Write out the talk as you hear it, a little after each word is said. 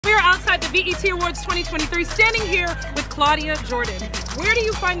outside the BET Awards 2023, standing here with Claudia Jordan. Where do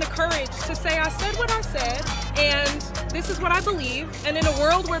you find the courage to say, I said what I said, and this is what I believe, and in a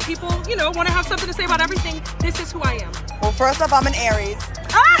world where people, want to have something to say about everything, this is who I am? Well, first off, I'm an Aries.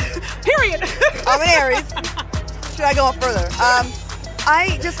 Period. I'm an Aries. Should I go up further?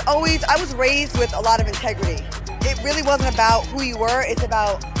 I was raised with a lot of integrity. It really wasn't about who you were, it's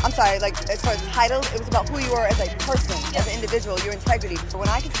about, as far as titles, it was about who you were as a person, as an individual, your integrity. So when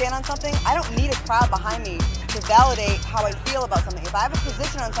I can stand on something, I don't need a crowd behind me to validate how I feel about something. If I have a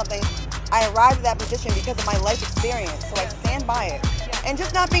position on something, I arrived at that position because of my life experience, so I stand by it. And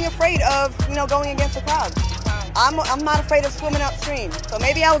just not being afraid of, going against the crowd. I'm not afraid of swimming upstream. So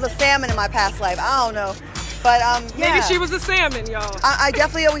maybe I was a salmon in my past life, I don't know. But yeah. Maybe she was a salmon, y'all. I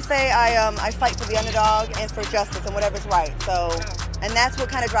definitely always say I fight for the underdog and for justice and whatever's right. So, and that's what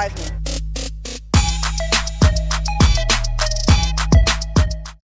kind of drives me.